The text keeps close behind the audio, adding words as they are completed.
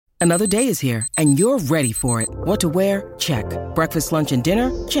Another day is here, and you're ready for it. What to wear? Check. Breakfast, lunch, and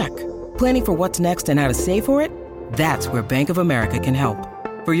dinner? Check. Planning for what's next and how to save for it? That's where Bank of America can help.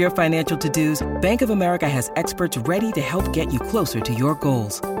 For your financial to-dos, Bank of America has experts ready to help get you closer to your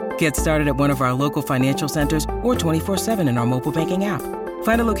goals. Get started at one of our local financial centers or 24/7 in our mobile banking app.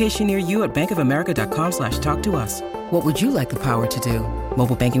 Find a location near you at bankofamerica.com/talktous. What would you like the power to do?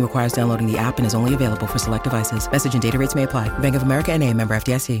 Mobile banking requires downloading the app and is only available for select devices. Message and data rates may apply. Bank of America N.A., member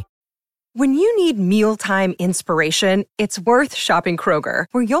FDIC. When you need mealtime inspiration, it's worth shopping Kroger,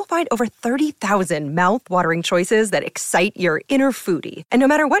 where you'll find over 30,000 mouth-watering choices that excite your inner foodie. And no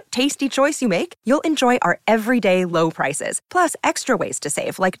matter what tasty choice you make, you'll enjoy our everyday low prices, plus extra ways to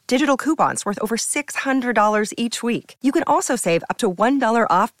save, like digital coupons worth over $600 each week. You can also save up to $1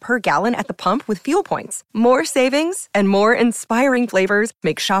 off per gallon at the pump with fuel points. More savings and more inspiring flavors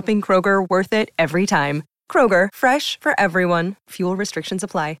make shopping Kroger worth it every time. Kroger, fresh for everyone. Fuel restrictions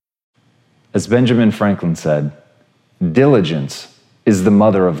apply. As Benjamin Franklin said, diligence is the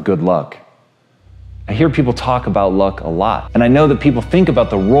mother of good luck. I hear people talk about luck a lot, and I know that people think about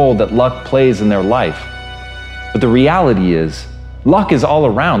the role that luck plays in their life. But the reality is, luck is all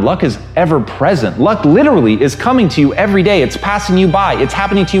around. Luck is ever present. Luck literally is coming to you every day. It's passing you by. It's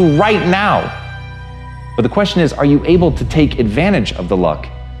happening to you right now. But the question is, are you able to take advantage of the luck?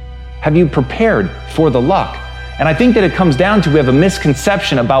 Have you prepared for the luck? And I think that it comes down to we have a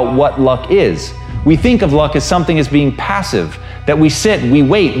misconception about what luck is. We think of luck as something as being passive, that we sit, we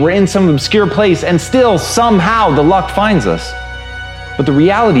wait, we're in some obscure place, and still somehow the luck finds us. But the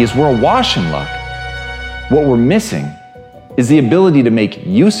reality is we're awash in luck. What we're missing is the ability to make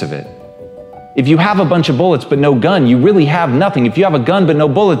use of it. If you have a bunch of bullets but no gun, you really have nothing. If you have a gun but no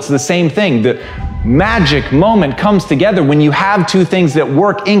bullets, the same thing. The magic moment comes together when you have two things that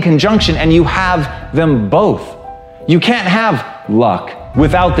work in conjunction and you have them both. You can't have luck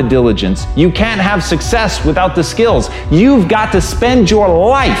without the diligence. You can't have success without the skills. You've got to spend your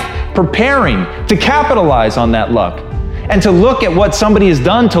life preparing to capitalize on that luck. And to look at what somebody has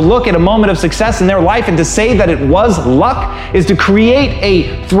done, to look at a moment of success in their life and to say that it was luck is to create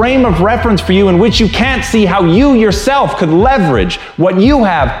a frame of reference for you in which you can't see how you yourself could leverage what you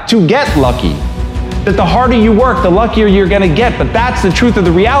have to get lucky. That the harder you work, the luckier you're gonna get, but that's the truth of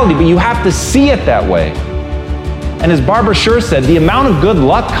the reality, but you have to see it that way. And as Barbara Sher said, the amount of good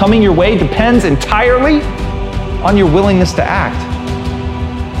luck coming your way depends entirely on your willingness to act.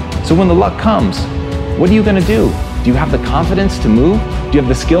 So when the luck comes, what are you gonna do? Do you have the confidence to move? Do you have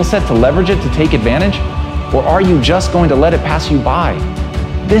the skill set to leverage it, to take advantage? Or are you just going to let it pass you by?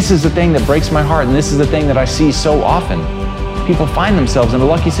 This is the thing that breaks my heart, and this is the thing that I see so often. People find themselves in a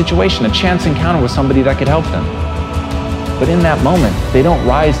lucky situation, a chance encounter with somebody that could help them. But in that moment, they don't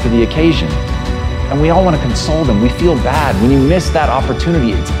rise to the occasion. And we all want to console them. We feel bad. When you miss that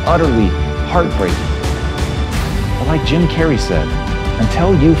opportunity, it's utterly heartbreaking. But like Jim Carrey said,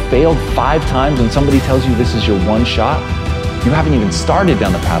 until you failed 5 times when somebody tells you this is your one shot, you haven't even started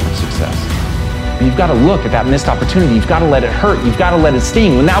down the path of success. And you've got to look at that missed opportunity. You've got to let it hurt. You've got to let it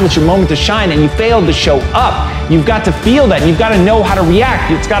sting. When that was your moment to shine and you failed to show up, you've got to feel that. You've got to know how to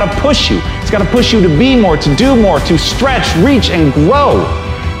react. It's got to push you. It's got to push you to be more, to do more, to stretch, reach, and grow.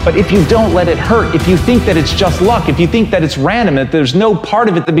 But if you don't let it hurt, if you think that it's just luck, if you think that it's random, that there's no part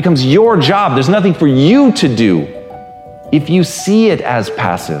of it that becomes your job, there's nothing for you to do, if you see it as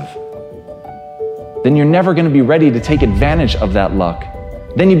passive, then you're never going to be ready to take advantage of that luck.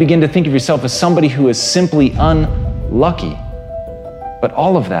 Then you begin to think of yourself as somebody who is simply unlucky. But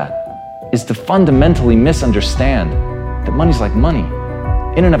all of that is to fundamentally misunderstand that money's like money.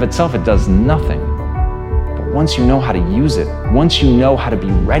 In and of itself, it does nothing. Once you know how to use it, once you know how to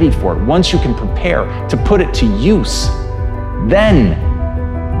be ready for it, once you can prepare to put it to use, then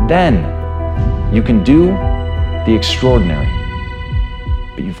you can do the extraordinary.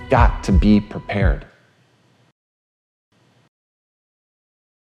 But you've got to be prepared.